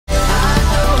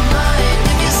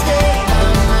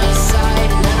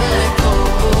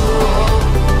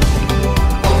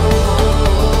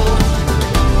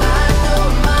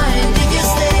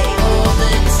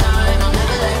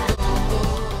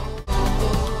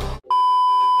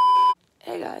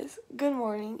guys, good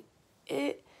morning.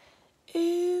 It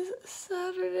is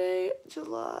Saturday,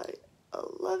 July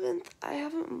 11th. I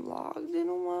haven't vlogged in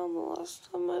a while. The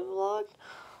last time I vlogged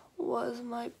was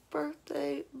my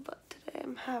birthday, but today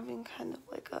I'm having kind of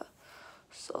like a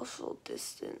social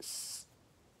distance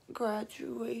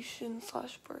graduation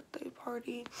 / birthday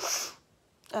party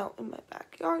out in my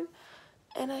backyard,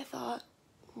 and I thought,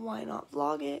 why not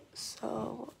vlog it?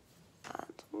 So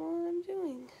that's what I'm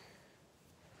doing.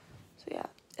 So yeah,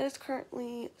 it is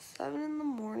currently 7 in the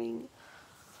morning.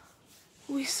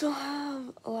 We still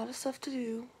have a lot of stuff to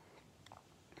do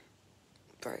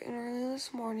bright and early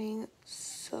this morning,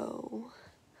 so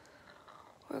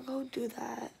we're gonna do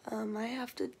that. I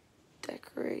have to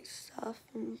decorate stuff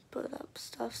and put up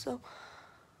stuff, so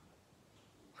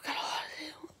we got a lot to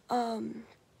do.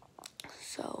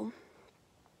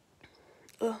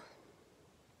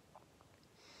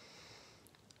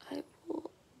 I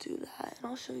will do that, and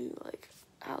I'll show you like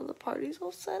how the party's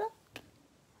all set up.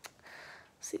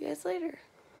 See you guys later.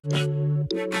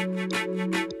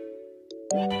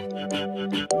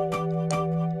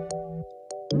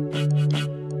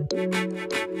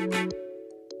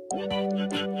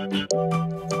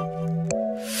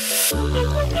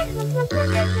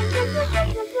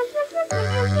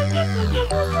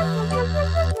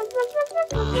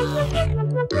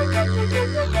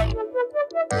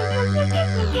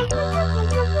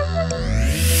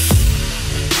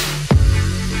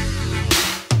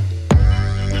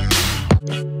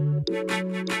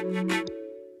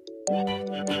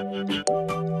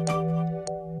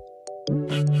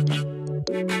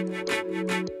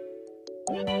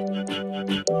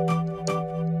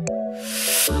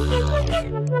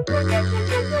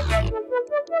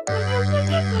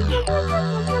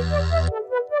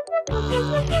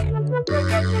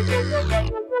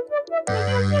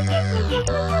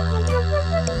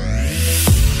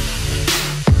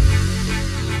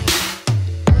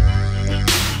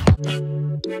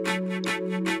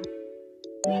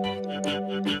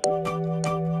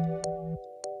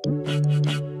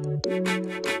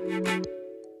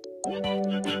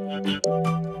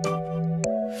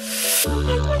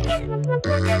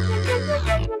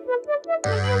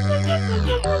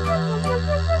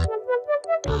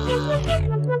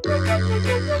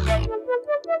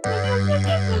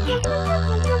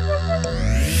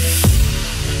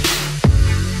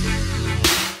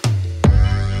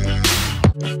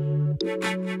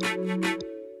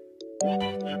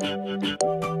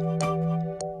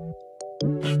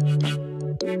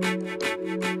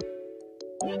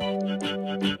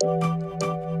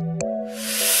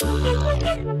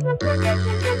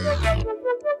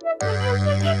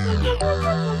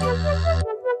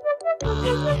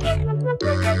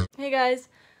 Hey guys,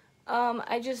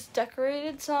 I just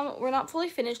decorated some. We're not fully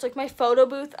finished. Like my photo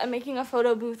booth, I'm making a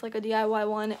photo booth, like a DIY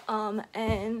one,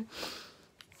 and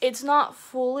it's not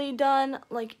fully done.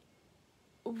 Like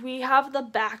we have the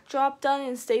backdrop done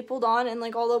and stapled on, and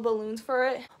like all the balloons for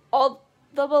it. All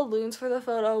the balloons for the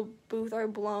photo booth are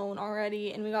blown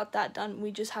already, and we got that done.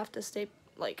 We just have to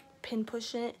pin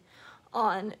push it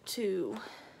on to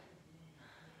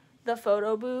the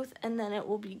photo booth, and then it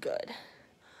will be good.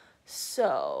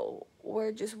 So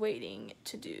we're just waiting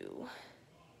to do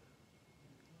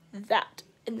that,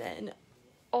 and then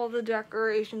all the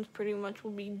decorations pretty much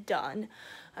will be done.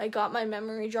 I got my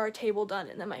memory jar table done,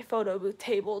 and then my photo booth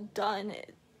table done.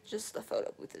 Just the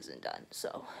photo booth isn't done,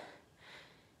 so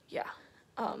yeah.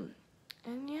 And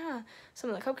yeah, some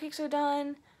of the cupcakes are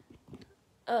done.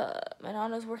 My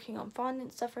Nana's working on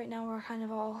fondant stuff right now. We're kind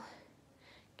of all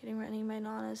getting ready. My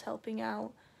Nana's helping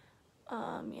out.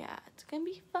 Yeah, it's gonna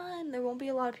be fun. There won't be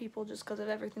a lot of people just because of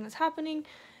everything that's happening,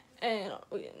 and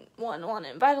we want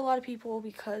to invite a lot of people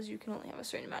because you can only have a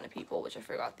certain amount of people, which I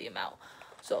forgot the amount.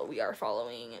 So we are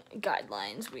following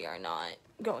guidelines. We are not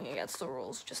going against the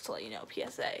rules, just to let you know,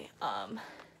 PSA.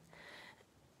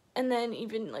 And then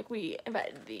even like we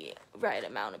invited the right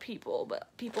amount of people, but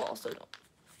people also don't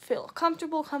feel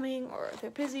comfortable coming or they're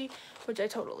busy, which I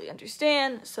totally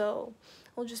understand. So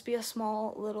it'll just be a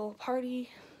small little party.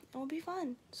 It'll be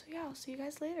fun. So yeah, I'll see you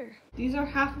guys later. These are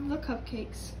half of the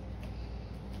cupcakes.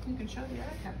 You can show the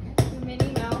other cupcakes. The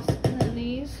Minnie Mouse, and then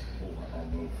these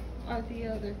are the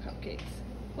other cupcakes.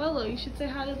 Willow, you should say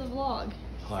hi to the vlog.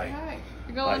 Hi. Hi.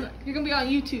 You're gonna be on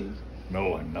YouTube.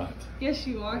 No, I'm not. Yes,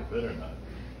 you are. I better not.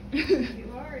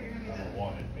 You are. You're gonna be I'm a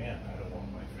wanted man. I don't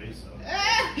want my face up.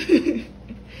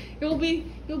 You'll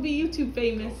be YouTube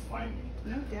famous. They'll find me.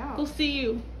 No doubt. We'll see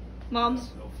you. Mom's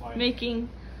They'll find making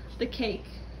the cake.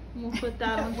 And we'll put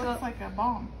that on It top. looks like a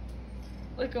bomb.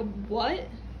 Like a what?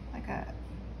 Like a,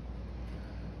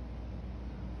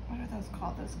 what are those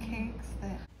called? Those cakes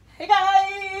that. Hey guys!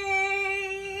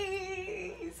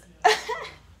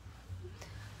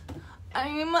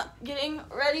 I'm getting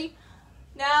ready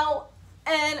now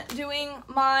and doing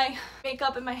my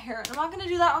makeup and my hair. And I'm not gonna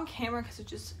do that on camera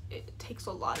because it takes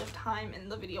a lot of time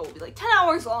and the video will be like 10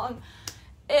 hours long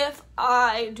if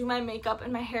I do my makeup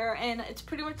and my hair. And it's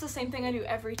pretty much the same thing I do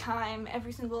every time,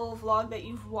 every single vlog that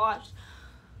you've watched.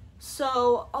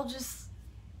 So I'll just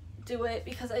do it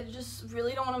because I just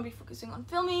really don't want to be focusing on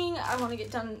filming. I want to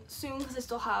get done soon because I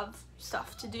still have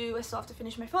stuff to do. I still have to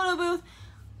finish my photo booth.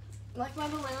 Like my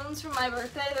balloons from my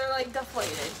birthday, they're like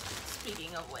deflated.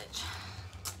 Speaking of which,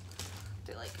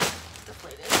 they're like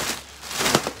deflated.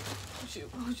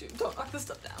 Oh shoot, don't knock this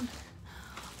stuff down.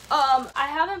 I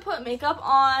haven't put makeup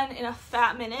on in a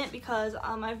fat minute because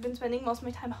I've been spending most of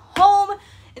my time home,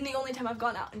 and the only time I've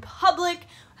gone out in public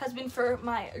has been for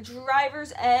my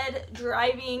driver's ed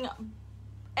driving.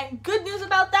 And good news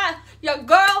about that, your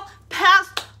girl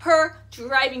passed her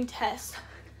driving test.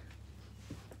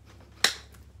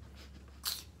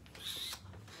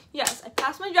 Yes, I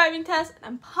passed my driving test and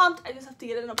I'm pumped. I just have to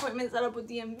get an appointment set up with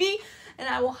DMV and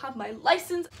I will have my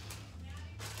license.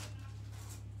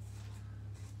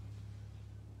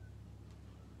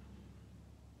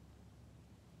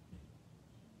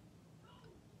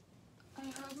 I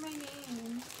heard my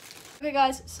name. Okay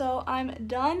guys, so I'm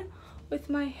done with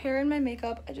my hair and my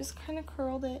makeup. I just kind of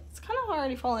curled it. It's kind of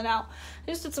already falling out.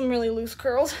 I just did some really loose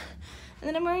curls. And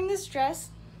then I'm wearing this dress.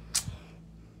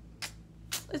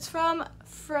 It's from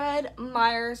Fred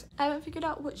Meyers. I haven't figured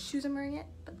out what shoes I'm wearing yet,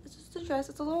 but it's just a dress.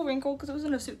 It's a little wrinkled because it was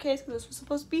in a suitcase because this was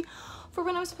supposed to be for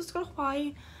when I was supposed to go to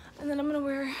Hawaii. And then I'm gonna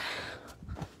wear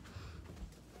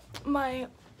my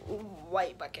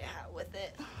white bucket hat with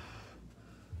it.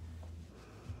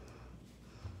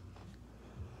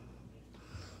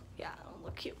 Yeah, it'll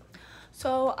look cute.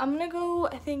 So I'm gonna go,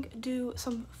 I think, do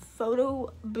some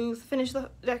photo booth, finish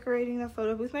decorating the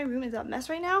photo booth. My room is a mess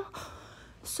right now.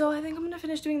 So I think I'm gonna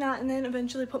finish doing that and then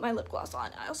eventually put my lip gloss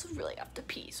on. I also really have to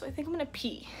pee, so I think I'm gonna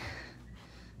pee.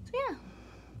 So yeah,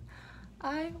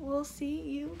 I will see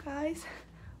you guys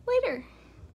later.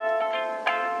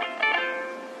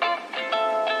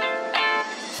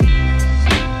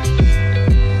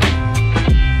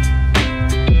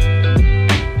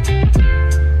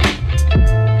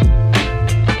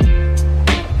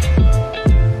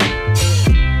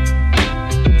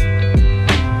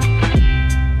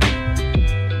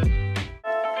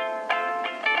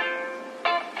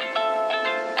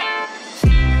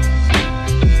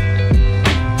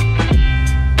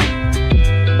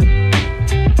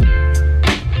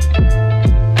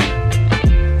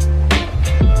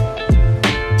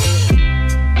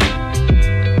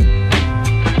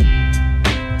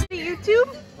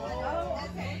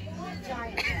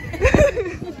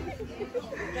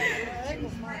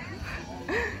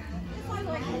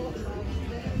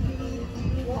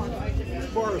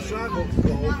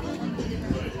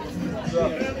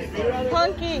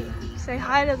 Punky, say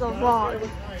hi to the vlog.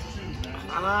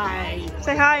 Hi.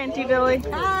 Say hi, Auntie Billy.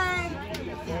 Hi.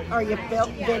 Are you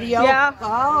video? Yeah.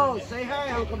 Oh, say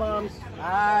hi, Uncle Moms.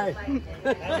 Hi.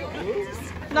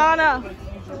 Nana,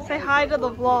 say hi to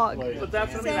the vlog. But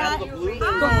that's coming out of the blue. The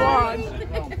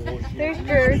vlog. There's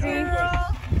Jersey.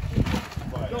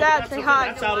 Dad, say hi.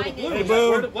 That's out of the blue. Hey,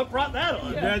 boo. What brought that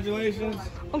on? Congratulations.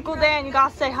 Uncle Dan, you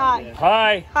gotta say hi.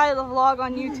 Hi. Hi to the vlog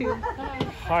on YouTube.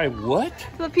 Hi, what?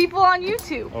 To the people on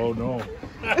YouTube. Oh, no.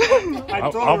 I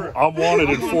told her. I'm wanted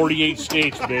in 48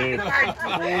 states, babe.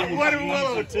 What did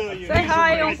Willow tell you? Say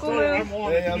hi, Uncle Lou. I'm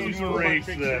wanted to use a race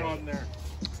there. on there.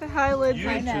 Say hi, Lindsay.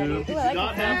 YouTube does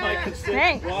not have my consent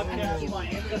Thanks. broadcast my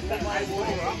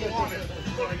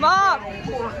Mom!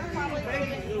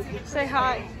 Say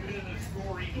hi.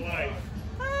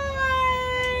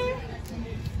 Hi!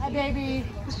 Hi, baby.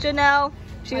 It's Janelle.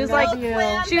 She was like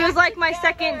my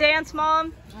second dance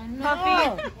mom.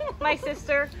 Puppy, my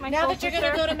sister, my Now soul that you're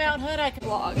sister. gonna go to Mount Hood, I can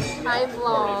vlog. Hi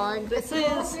vlog. This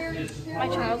is my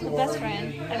childhood best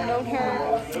friend. I've known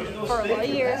her for a lot of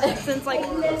years, since like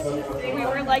we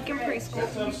were like in preschool.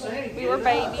 We were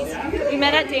babies. We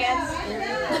met at dance,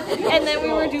 and then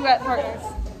we were duet partners.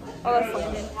 Oh, that's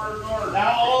fun.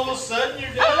 Now all of a sudden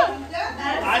you're done?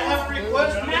 I have a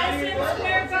request for Madison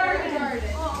Square Garden.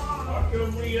 How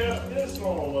come we have this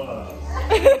all up?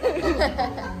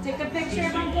 Take a picture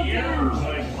of Uncle Years,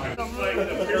 like the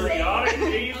periodic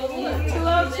table.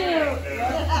 202.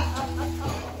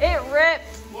 It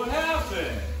ripped. What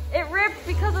happened? It ripped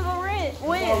because of the wind.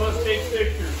 Oh, let's take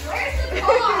pictures.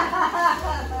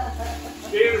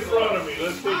 Stand in front of me.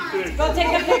 Let's take pictures. Go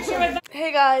take a picture with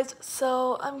Hey guys,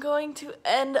 so I'm going to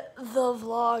end the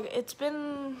vlog.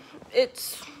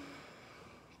 It's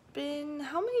been,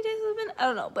 how many days has it been? I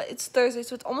don't know, but it's Thursday,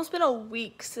 so it's almost been a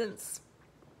week since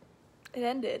it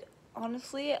ended.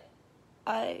 Honestly,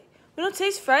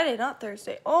 today's Friday, not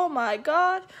Thursday. Oh my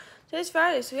god, today's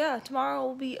Friday, so yeah, tomorrow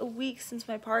will be a week since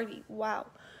my party. Wow,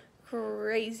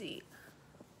 crazy.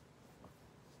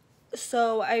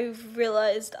 So I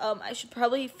realized I should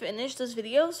probably finish this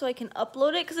video so I can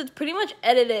upload it, because it's pretty much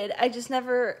edited. I just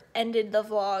never ended the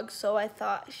vlog, so I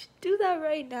thought I should do that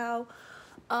right now.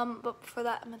 But before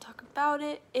that, I'm gonna talk about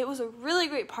it. It was a really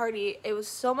great party. It was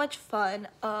so much fun.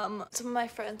 Some of my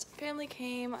friends and family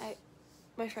came.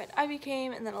 My friend Ivy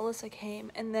came, and then Alyssa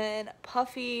came, and then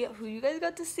Puffy, who you guys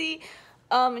got to see,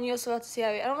 and you also got to see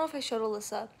Ivy. I don't know if I showed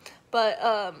Alyssa,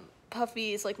 but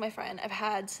Puffy is like my friend I've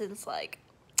had since like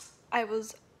I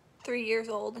was 3 years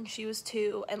old and she was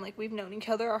 2, and like we've known each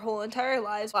other our whole entire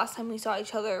lives. Last time we saw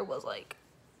each other was like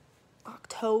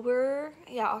October,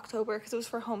 because it was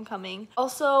for homecoming.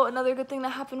 Also, another good thing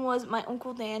that happened was my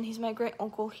Uncle Dan, he's my great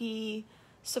uncle, he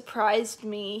surprised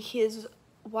me. His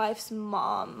wife's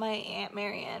mom, my Aunt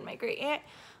Marianne, my great aunt,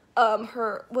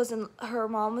 her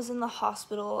mom was in the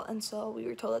hospital, and so we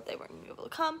were told that they weren't gonna be able to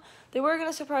come. They were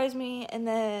gonna surprise me, and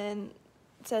then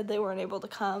said they weren't able to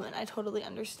come, and I totally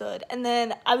understood. And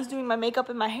then I was doing my makeup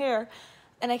and my hair,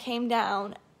 and I came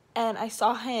down and I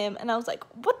saw him, and I was like,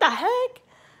 what the heck?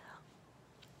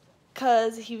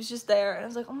 Because he was just there, and I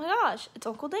was like, oh my gosh, it's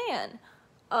Uncle Dan.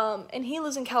 And he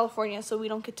lives in California, so we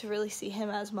don't get to really see him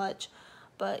as much.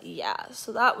 But yeah,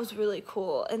 so that was really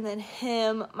cool. And then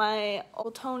him, my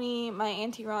Uncle Tony, my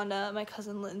Auntie Rhonda, my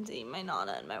cousin Lindsay, my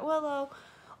Nana, and my Willow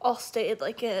all stayed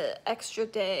like an extra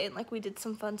day, and like we did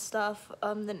some fun stuff.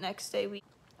 The next day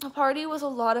the party was a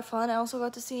lot of fun. I also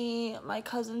got to see my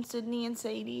cousins Sydney and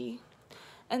Sadie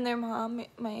and their mom,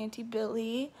 my Auntie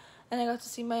Billy, and I got to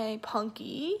see my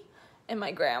Punky and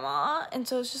my grandma, and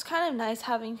so it's just kind of nice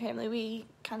having family. We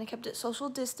kind of kept it social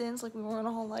distance, like we weren't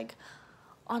all like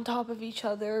on top of each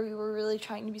other. We were really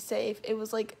trying to be safe. It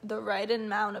was like the right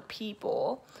amount of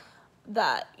people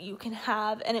that you can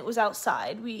have, and it was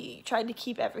outside. We tried to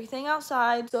keep everything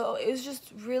outside, so it was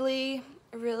just really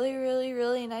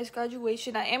nice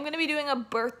graduation. I am going to be doing a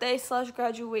birthday /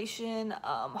 graduation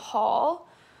haul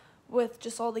with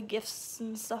just all the gifts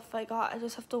and stuff I got. I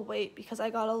just have to wait because I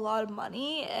got a lot of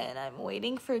money, and I'm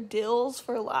waiting for deals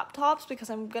for laptops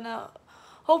because I'm gonna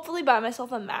hopefully buy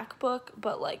myself a MacBook,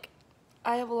 but like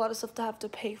I have a lot of stuff to have to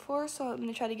pay for, so I'm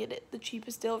gonna try to get it the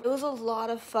cheapest deal. It was a lot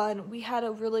of fun. We had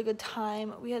a really good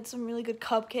time. We had some really good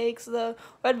cupcakes. The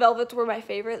red velvets were my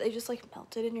favorite. They just like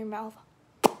melted in your mouth.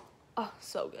 Oh,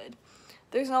 so good.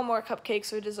 There's no more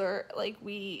cupcakes or dessert. Like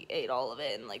we ate all of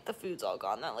it, and like the food's all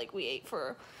gone that like we ate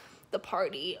for the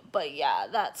party. But yeah,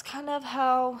 that's kind of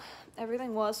how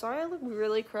everything was. Sorry I look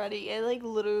really cruddy. I like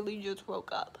literally just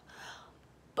woke up.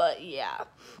 But yeah,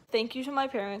 thank you to my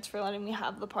parents for letting me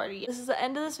have the party. This is the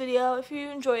end of this video. If you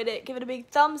enjoyed it, give it a big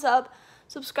thumbs up.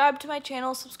 Subscribe to my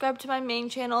channel. Subscribe to my main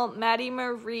channel, Maddie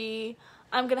Marie.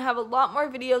 I'm going to have a lot more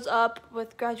videos up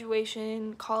with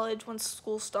graduation, college, once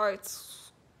school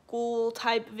starts, school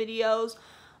type videos.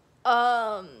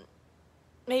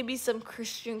 Maybe some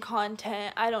Christian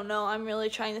content. I don't know. I'm really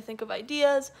trying to think of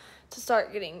ideas to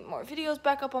start getting more videos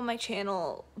back up on my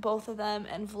channel, both of them,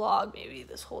 and vlog maybe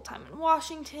this whole time in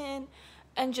Washington,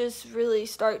 and just really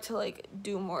start to like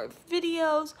do more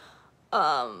videos,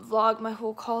 vlog my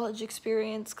whole college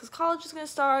experience, because college is going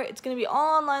to start. It's going to be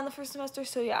all online the first semester,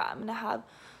 so yeah, I'm going to have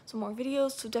some more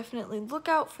videos, so definitely look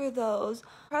out for those.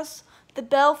 Press the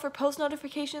bell for post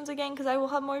notifications again, because I will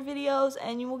have more videos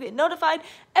and you will get notified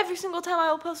every single time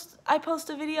I post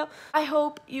a video. I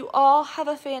hope you all have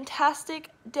a fantastic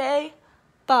day.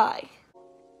 Bye.